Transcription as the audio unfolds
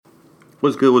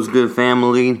What's good,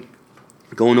 family?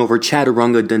 Going over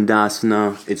Chaturanga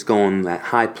Dandasana. It's going that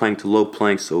high plank to low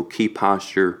plank, so key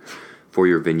posture for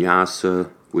your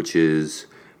vinyasa, which is,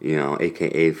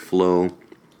 aka flow.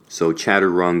 So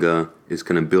Chaturanga is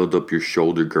going to build up your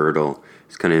shoulder girdle.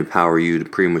 It's going to empower you to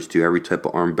pretty much do every type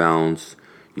of arm balance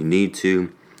you need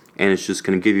to. And it's just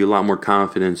going to give you a lot more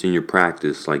confidence in your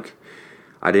practice. Like,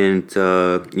 I didn't,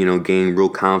 gain real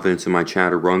confidence in my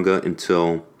Chaturanga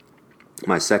until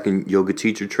my second yoga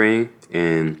teacher training,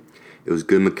 and it was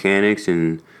good mechanics,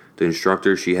 and the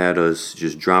instructor, she had us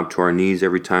just drop to our knees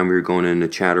every time we were going into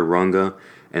Chaturanga,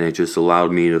 and it just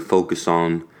allowed me to focus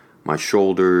on my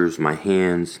shoulders, my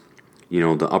hands,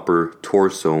 the upper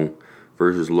torso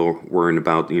versus worrying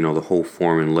about, the whole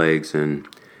form and legs. And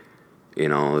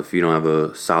if you don't have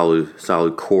a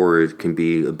solid core, it can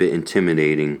be a bit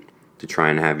intimidating to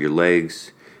try and have your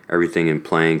legs, everything in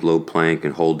plank, low plank,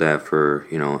 and hold that for,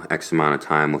 X amount of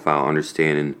time without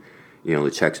understanding,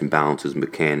 the checks and balances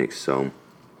mechanics. So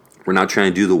we're not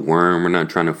trying to do the worm. We're not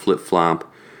trying to flip-flop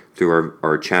through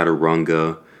our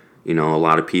Chaturanga. A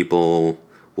lot of people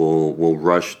will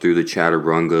rush through the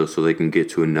Chaturanga so they can get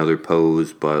to another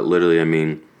pose. But literally,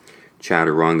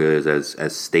 Chaturanga is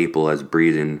as staple as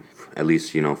breathing, at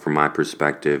least, from my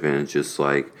perspective. And it's just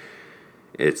like,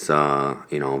 it's a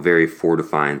very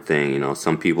fortifying thing.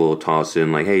 Some people will toss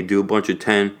in like, hey, do a bunch of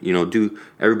 10,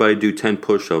 everybody do 10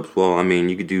 push-ups. Well,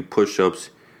 you could do push-ups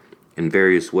in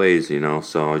various ways,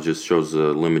 so it just shows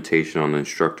the limitation on the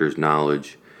instructor's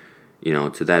knowledge,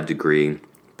 to that degree.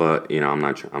 But I'm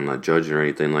not judging or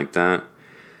anything like that.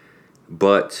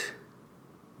 But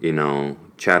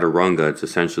Chaturanga, it's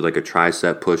essentially like a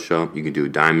tricep push-up. You can do a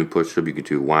diamond push-up, you can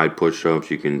do wide push-ups,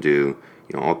 you can do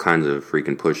all kinds of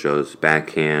freaking push-ups,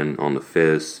 backhand on the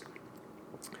fist,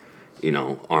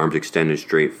 arms extended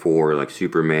straight forward like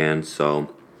Superman.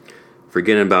 So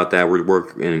forgetting about that, we're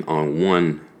working on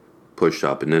one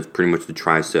push-up, and that's pretty much the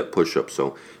tricep push-up.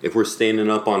 So if we're standing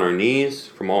up on our knees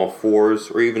from all fours,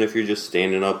 or even if you're just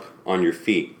standing up on your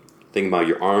feet, think about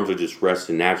your arms are just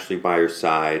resting naturally by your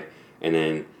side, and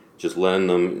then just letting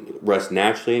them rest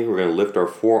naturally. We're going to lift our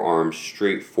forearms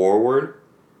straight forward,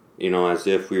 as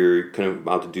if we're kind of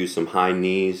about to do some high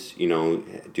knees,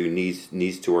 do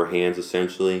knees to our hands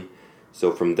essentially.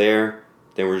 So from there,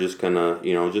 then we're just gonna,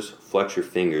 just flex your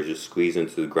fingers, just squeeze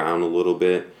into the ground a little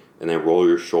bit, and then roll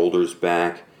your shoulders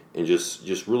back, and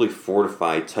just really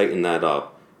fortify, tighten that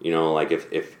up. Like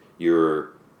if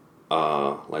you're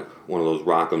like one of those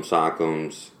rock'em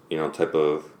sock'ems, type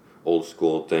of old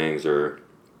school things, or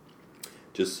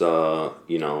just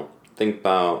think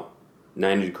about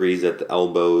 90 degrees at the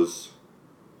elbows.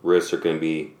 Wrists are going to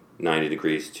be 90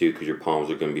 degrees too, because your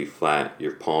palms are going to be flat.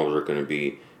 Your palms are going to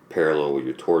be parallel with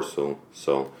your torso.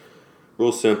 So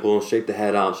real simple. Shake the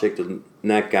head out, shake the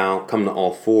neck out, come to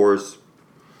all fours.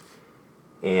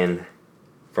 And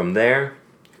from there,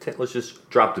 let's just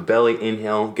drop the belly.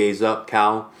 Inhale, gaze up,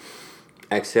 cow.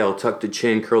 Exhale, tuck the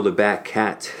chin, curl the back,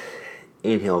 cat.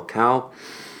 Inhale, cow.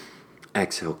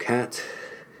 Exhale, cat.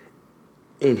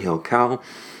 Inhale, cow.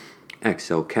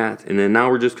 Exhale, cat. And then now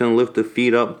we're just going to lift the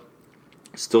feet up,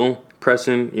 still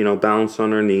pressing, balance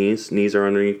on our knees. Knees are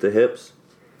underneath the hips.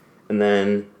 And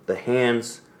then the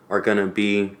hands are going to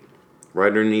be right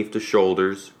underneath the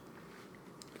shoulders.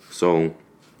 So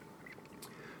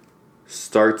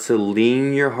start to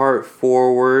lean your heart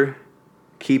forward,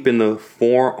 keeping the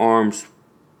forearms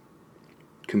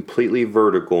completely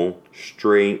vertical,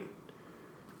 straight.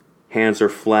 Hands are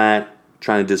flat.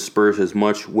 Trying to disperse as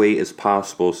much weight as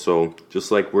possible. So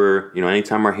just like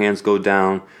anytime our hands go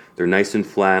down, they're nice and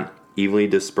flat, evenly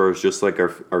dispersed, just like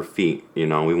our feet. We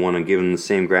want to give them the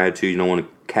same gratitude. You don't want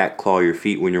to cat claw your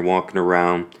feet when you're walking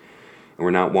around. And we're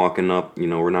not walking up,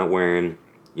 we're not wearing,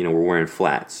 we're wearing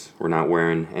flats. We're not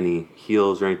wearing any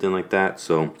heels or anything like that.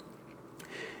 So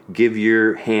give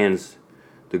your hands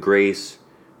the grace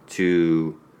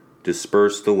to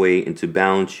disperse the weight and to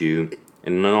balance you.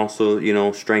 And then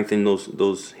also, strengthen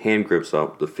those hand grips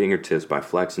up, the fingertips, by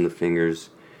flexing the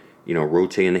fingers,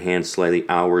 rotating the hands slightly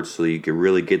outward so you can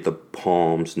really get the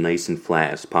palms nice and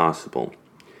flat as possible.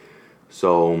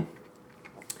 So,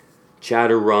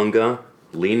 Chaturanga,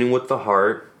 leaning with the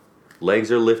heart.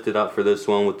 Legs are lifted up for this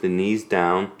one with the knees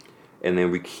down. And then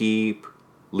we keep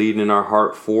leading our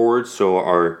heart forward. So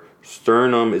our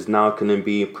sternum is now going to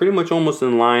be pretty much almost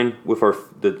in line with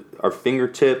our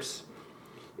fingertips,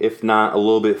 if not a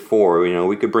little bit forward.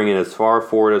 We could bring it as far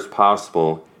forward as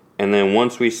possible. And then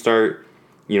once we start,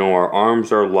 our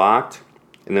arms are locked.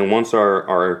 And then once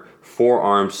our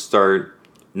forearms start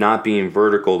not being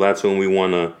vertical, that's when we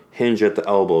want to hinge at the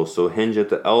elbows. So hinge at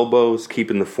the elbows,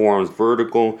 keeping the forearms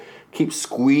vertical. Keep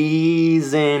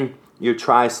squeezing your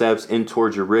triceps in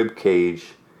towards your rib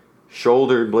cage.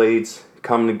 Shoulder blades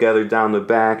come together down the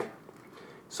back,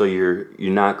 so you're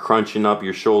not crunching up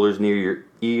your shoulders near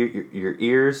your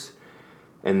ears.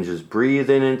 And just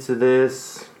breathing into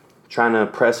this, trying to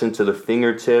press into the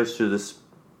fingertips to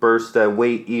disperse that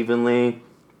weight evenly.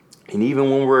 And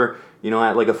even when we're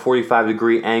at like a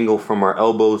 45-degree angle from our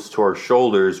elbows to our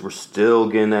shoulders, we're still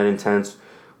getting that intense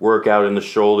workout in the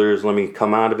shoulders. Let me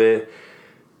come out of it.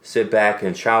 Sit back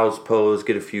in child's pose,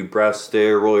 get a few breaths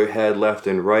there, roll your head left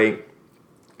and right.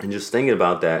 And just thinking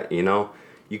about that,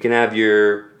 you can have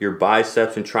your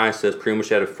biceps and triceps pretty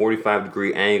much at a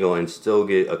 45-degree angle and still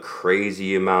get a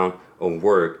crazy amount of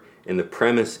work. And the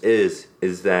premise is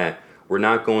that we're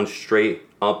not going straight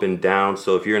up and down.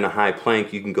 So if you're in a high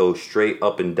plank, you can go straight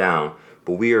up and down.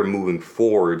 But we are moving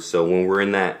forward. So when we're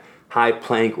in that high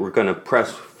plank, we're going to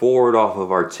press forward off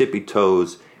of our tippy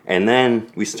toes. And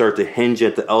then we start to hinge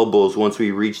at the elbows once we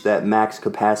reach that max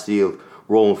capacity of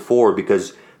rolling forward.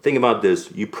 Because think about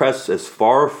this. You press as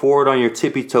far forward on your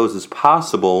tippy toes as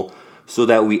possible so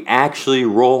that we actually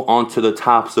roll onto the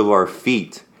tops of our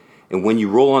feet. And when you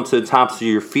roll onto the tops of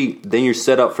your feet, then you're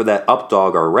set up for that up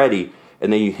dog already.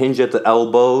 And then you hinge at the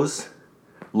elbows,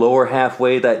 lower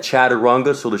halfway that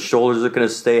chaturanga, so the shoulders are going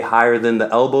to stay higher than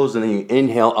the elbows. And then you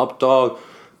inhale, up dog,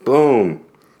 boom.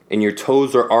 And your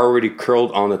toes are already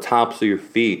curled on the tops of your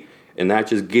feet. And that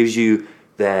just gives you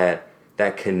that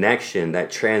connection,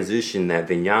 that transition, that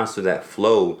vinyasa, that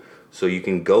flow. So you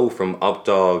can go from up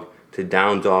dog to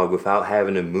down dog without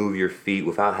having to move your feet,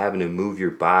 without having to move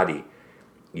your body.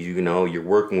 You're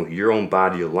working with your own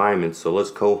body alignment. So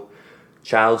let's go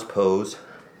child's pose.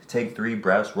 Take 3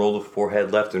 breaths. Roll the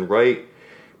forehead left and right.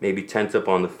 Maybe tense up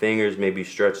on the fingers. Maybe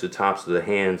stretch the tops of the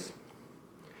hands.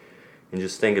 And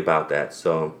just think about that.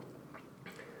 So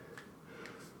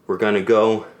we're going to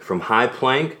go from high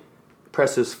plank.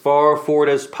 Press as far forward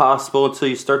as possible until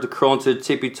you start to curl into the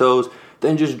tippy toes.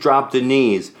 Then just drop the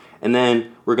knees. And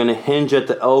then we're going to hinge at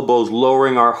the elbows,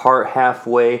 lowering our heart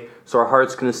halfway. So our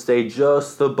heart's going to stay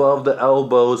just above the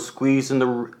elbows, squeezing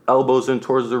the elbows in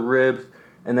towards the ribs.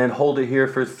 And then hold it here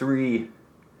for 3,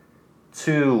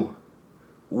 2,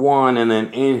 1. And then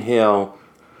inhale.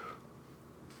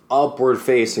 Upward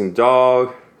facing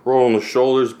dog. Rolling the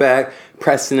shoulders back.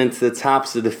 Pressing into the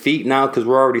tops of the feet now because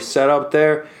we're already set up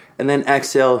there. And then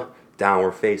exhale,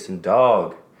 downward facing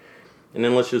dog. And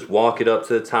then let's just walk it up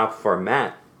to the top of our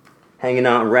mat. Hanging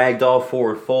out in ragdoll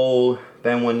forward fold.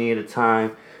 Bend one knee at a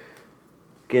time.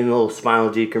 Getting a little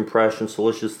spinal decompression. So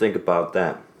let's just think about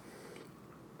that.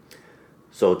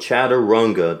 So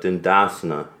Chaturanga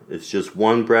Dandasana. It's just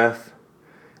one breath.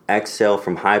 Exhale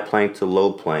from high plank to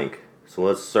low plank. So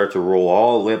let's start to roll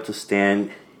all the way up to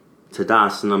stand.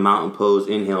 Tadasana, mountain pose.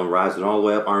 Inhale and rising all the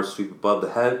way up. Arms sweep above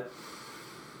the head.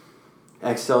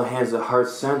 Exhale, hands at heart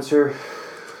center.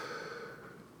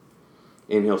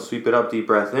 Inhale, sweep it up, deep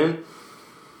breath in.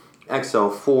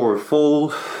 Exhale, forward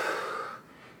fold.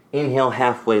 Inhale,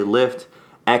 halfway lift.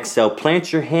 Exhale,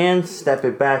 plant your hands, step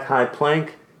it back, high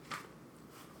plank.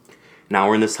 Now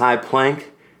we're in this high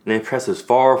plank. And then press as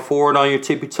far forward on your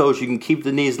tippy toes. You can keep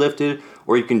the knees lifted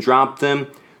or you can drop them.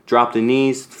 Drop the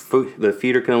knees. The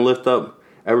feet are going to lift up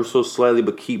ever so slightly,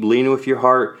 but keep leaning with your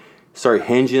heart. Start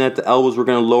hinging at the elbows. We're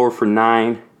going to lower for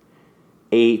 9,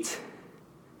 8,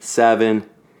 7,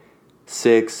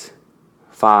 6,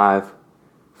 5,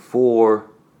 4,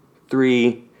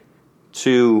 3,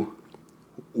 2,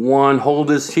 1. Hold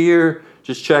this here.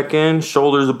 Just check in.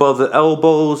 Shoulders above the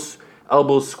elbows.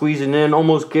 Elbows squeezing in.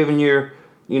 Almost giving your,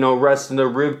 resting the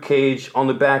rib cage on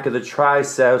the back of the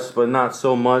triceps, but not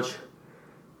so much.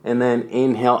 And then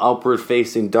inhale, upward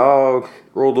facing dog.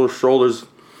 Roll those shoulders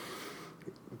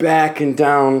back and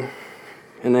down.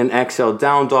 And then exhale,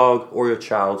 down dog or your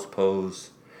child's pose.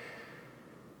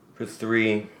 For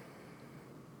 3,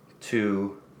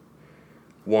 2,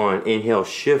 1. Inhale,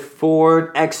 shift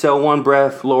forward. Exhale, one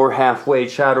breath. Lower halfway,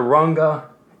 chaturanga.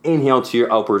 Inhale to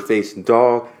your upward facing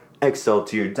dog. Exhale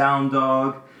to your down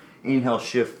dog. Inhale,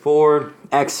 shift forward.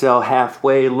 Exhale,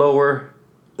 halfway, lower.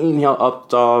 Inhale, up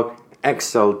dog.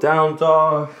 Exhale, down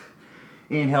dog.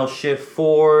 Inhale, shift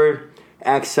forward.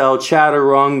 Exhale,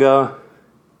 chaturanga.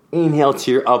 Inhale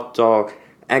to your up dog.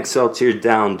 Exhale to your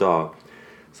down dog.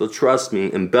 So trust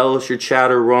me, embellish your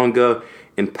chaturanga,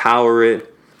 empower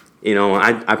it.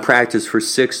 I practiced for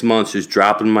 6 months just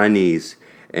dropping my knees.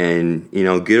 And,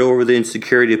 get over the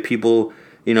insecurity of people,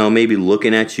 maybe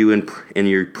looking at you in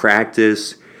your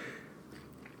practice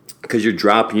because you're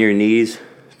dropping your knees.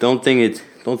 Don't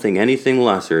think anything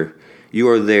lesser. You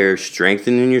are there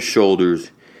strengthening your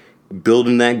shoulders,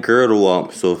 building that girdle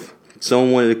up. So if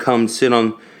someone wanted to come sit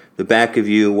on the back of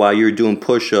you, while you're doing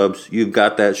push-ups, you've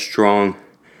got that strong,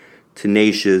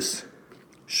 tenacious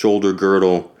shoulder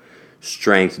girdle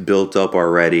strength built up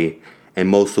already. And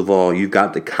most of all, you've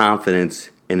got the confidence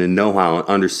and the know-how and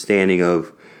understanding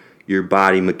of your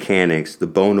body mechanics, the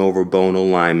bone over bone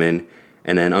alignment,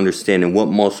 and then understanding what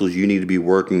muscles you need to be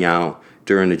working out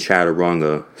during the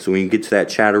chaturanga. So when you get to that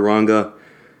chaturanga,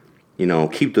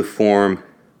 keep the form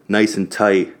nice and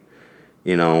tight.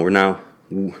 We're not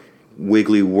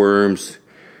wiggly worms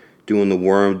doing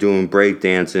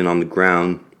breakdancing on the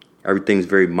ground. Everything's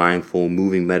very mindful,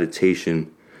 moving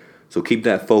meditation. So keep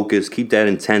that focus, keep that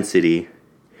intensity,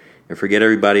 and forget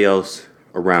everybody else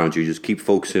around you. Just keep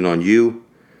focusing on you,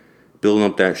 building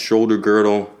up that shoulder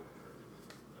girdle,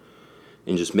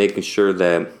 and just making sure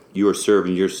that you are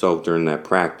serving yourself during that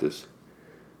practice.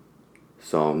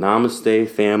 So, namaste,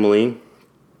 family.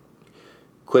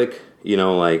 Quick, do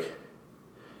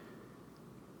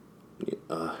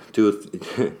a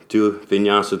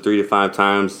vinyasa 3 to 5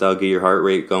 times. That'll get your heart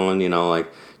rate going.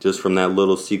 Just from that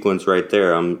little sequence right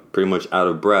there, I'm pretty much out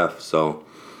of breath. So,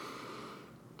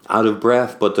 out of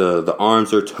breath, but the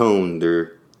arms are toned.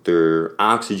 They're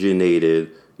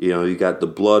oxygenated. You got the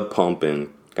blood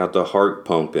pumping, got the heart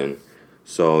pumping.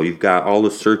 So you've got all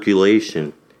the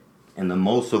circulation. And the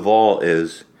most of all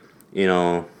is,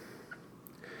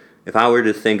 if I were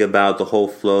to think about the whole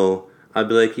flow, I'd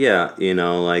be like,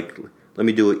 let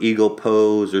me do an eagle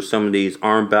pose or some of these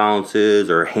arm balances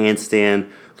or handstand.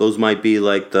 Those might be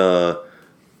like I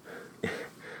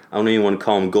don't even want to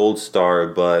call them gold star,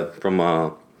 but from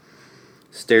a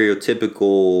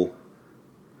stereotypical,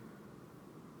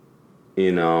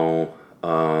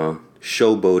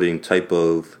 showboating type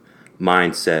of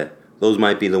mindset. Those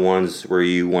might be the ones where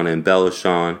you want to embellish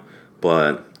on,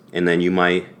 and then you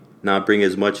might not bring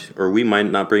as much, or we might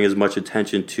not bring as much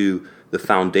attention to the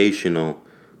foundational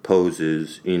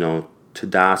poses,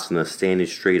 Tadasana, standing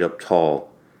straight up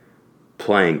tall,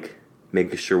 plank,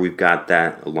 making sure we've got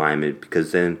that alignment,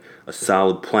 because then a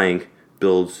solid plank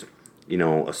builds,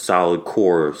 a solid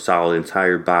core, a solid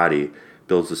entire body,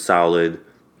 builds a solid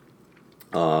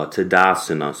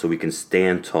Tadasana, so we can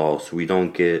stand tall, so we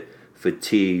don't get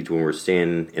fatigued when we're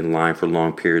standing in line for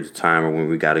long periods of time, or when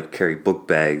we got to carry book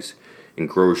bags and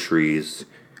groceries,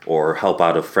 or help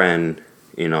out a friend,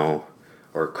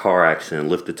 or a car accident,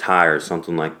 lift a tire,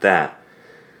 something like that.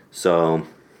 So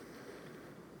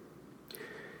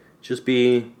just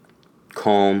be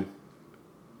calm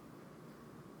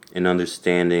and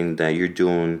understanding that you're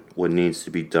doing what needs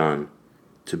to be done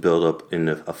to build up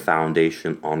a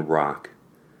foundation on rock.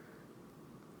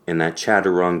 And that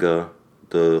chaturanga,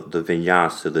 the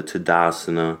vinyasa, the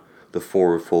tadasana, the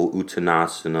forward fold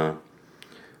uttanasana,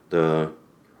 the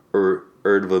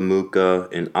urdhva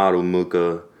mukha and adho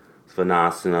mukha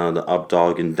svanasana, the up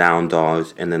dog and down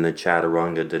dogs, and then the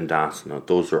chaturanga dandasana.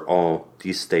 Those are all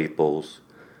these staples,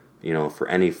 for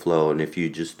any flow. And if you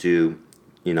just do,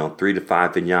 3 to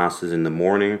 5 vinyasas in the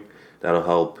morning, that'll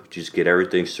help just get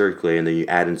everything circulating. And then you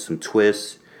add in some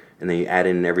twists, and then you add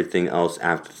in everything else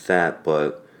after that.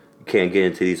 But you can't get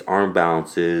into these arm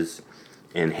balances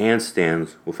and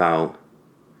handstands without,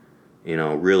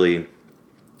 really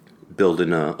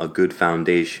building a good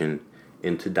foundation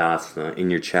in Tadasana, in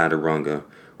your Chaturanga.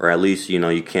 Or at least,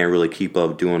 you can't really keep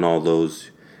up doing all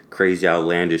those crazy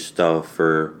outlandish stuff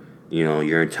for,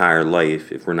 your entire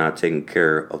life if we're not taking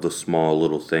care of the small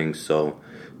little things. So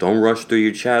don't rush through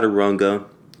your Chaturanga.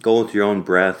 Go with your own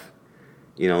breath.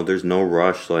 There's no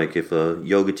rush. Like if a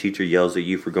yoga teacher yells at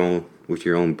you for going with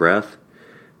your own breath,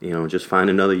 just find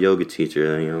another yoga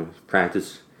teacher.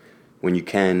 Practice when you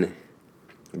can,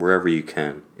 wherever you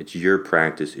can. It's your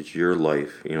practice. It's your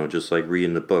life. Just like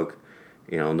reading the book.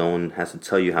 No one has to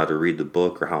tell you how to read the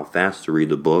book or how fast to read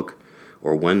the book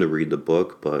or when to read the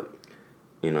book. But,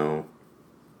 you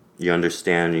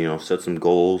understand, set some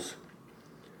goals,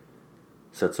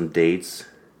 set some dates,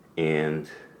 and,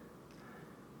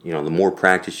 the more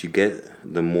practice you get,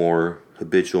 the more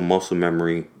habitual muscle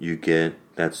memory you get.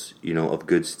 That's, of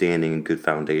good standing and good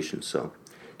foundation. So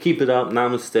keep it up.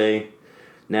 Namaste.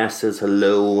 Nas says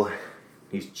hello.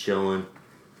 He's chilling,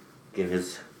 getting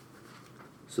his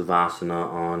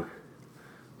Savasana on.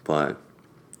 But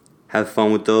have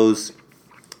fun with those.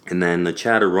 And then the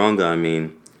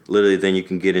Chaturanga, literally then you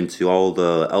can get into all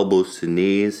the elbows to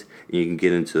knees. And you can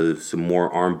get into some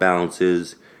more arm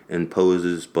balances and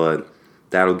poses. But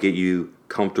that'll get you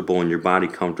comfortable and your body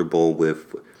comfortable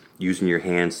with using your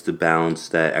hands to balance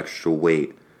that extra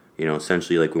weight.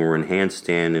 Essentially like when we're in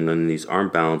handstand and then these arm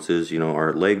balances,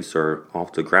 our legs are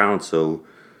off the ground. So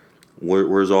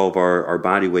where's all of our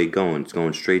body weight going? It's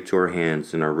going straight to our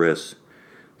hands and our wrists.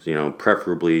 So,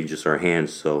 preferably just our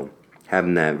hands. So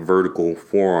having that vertical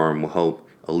forearm will help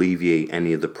alleviate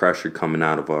any of the pressure coming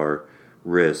out of our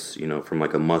wrists, from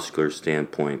like a muscular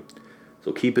standpoint.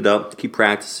 So keep it up, keep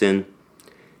practicing,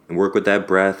 and work with that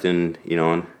breath. And,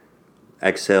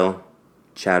 exhale,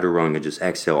 Chaturanga. Just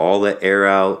exhale all that air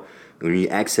out. When you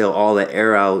exhale all that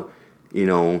air out,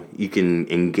 you can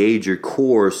engage your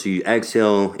core. So you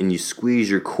exhale and you squeeze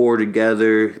your core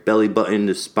together, belly button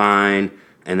to spine.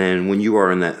 And then when you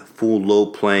are in that full low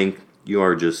plank, you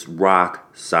are just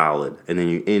rock solid. And then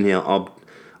you inhale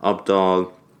up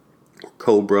dog,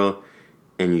 cobra,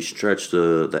 and you stretch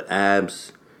the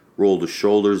abs, roll the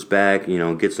shoulders back,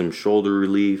 get some shoulder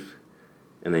relief,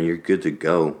 and then you're good to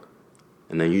go.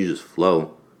 And then you just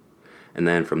flow. And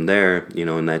then from there,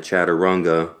 in that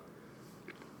Chaturanga,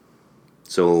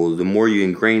 so the more you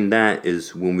ingrain that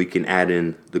is when we can add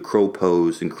in the crow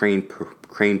pose and crane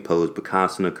pose,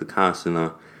 Bakasana,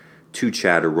 Kakasana, to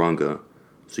Chaturanga.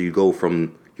 So you go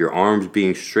from your arms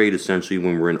being straight, essentially,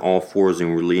 when we're in all fours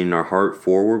and we're leaning our heart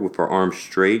forward with our arms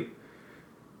straight,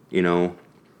 and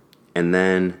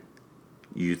then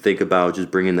you think about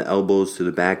just bringing the elbows to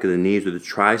the back of the knees with the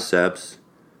triceps,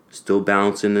 still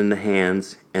balancing in the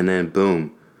hands, and then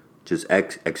boom, just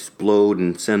explode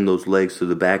and send those legs to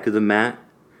the back of the mat,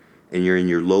 and you're in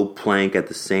your low plank at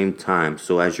the same time.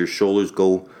 So as your shoulders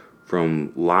go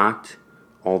from locked,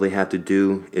 all they have to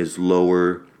do is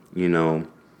lower,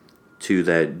 to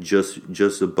that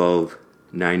just above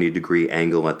 90-degree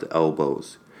angle at the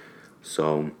elbows.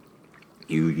 So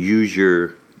you use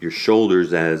your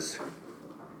shoulders as,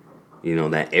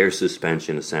 that air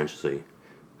suspension, essentially.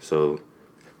 So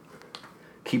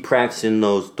keep practicing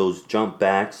those jump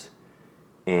backs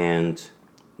and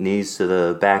knees to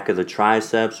the back of the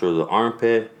triceps or the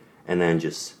armpit, and then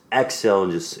just exhale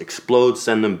and just explode,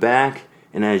 send them back.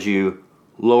 And as you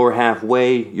lower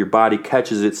halfway, your body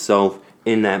catches itself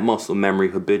in that muscle memory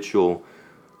habitual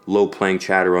low plank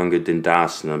Chaturanga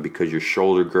Dandasana, because your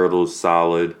shoulder girdle is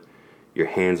solid, your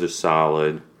hands are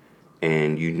solid,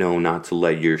 and you know not to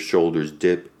let your shoulders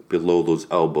dip below those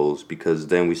elbows, because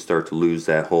then we start to lose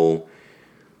that whole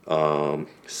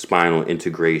spinal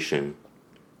integration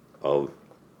of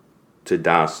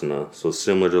Tadasana. So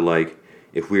similar to like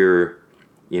if we're,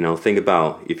 think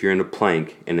about if you're in a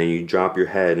plank and then you drop your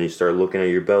head and you start looking at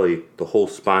your belly, the whole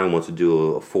spine wants to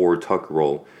do a forward tuck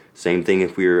roll. Same thing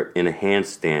if we're in a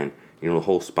handstand, the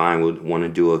whole spine would want to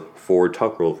do a forward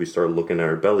tuck roll if we start looking at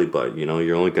our belly button.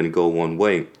 You're only going to go one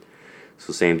way.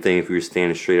 So same thing if we were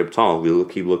standing straight up tall, if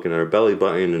we keep looking at our belly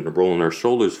button and rolling our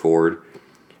shoulders forward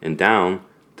and down,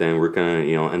 then we're going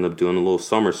to, end up doing a little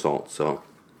somersault. So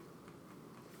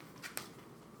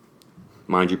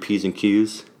mind your P's and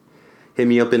Q's. Hit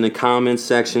me up in the comments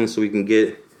section so we can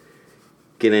get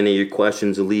any of your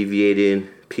questions alleviated.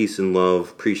 Peace and love.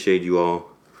 Appreciate you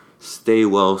all. Stay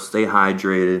well, stay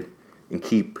hydrated, and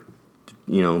keep,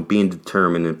 being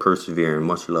determined and persevering.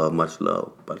 Much love, much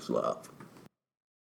love, much love.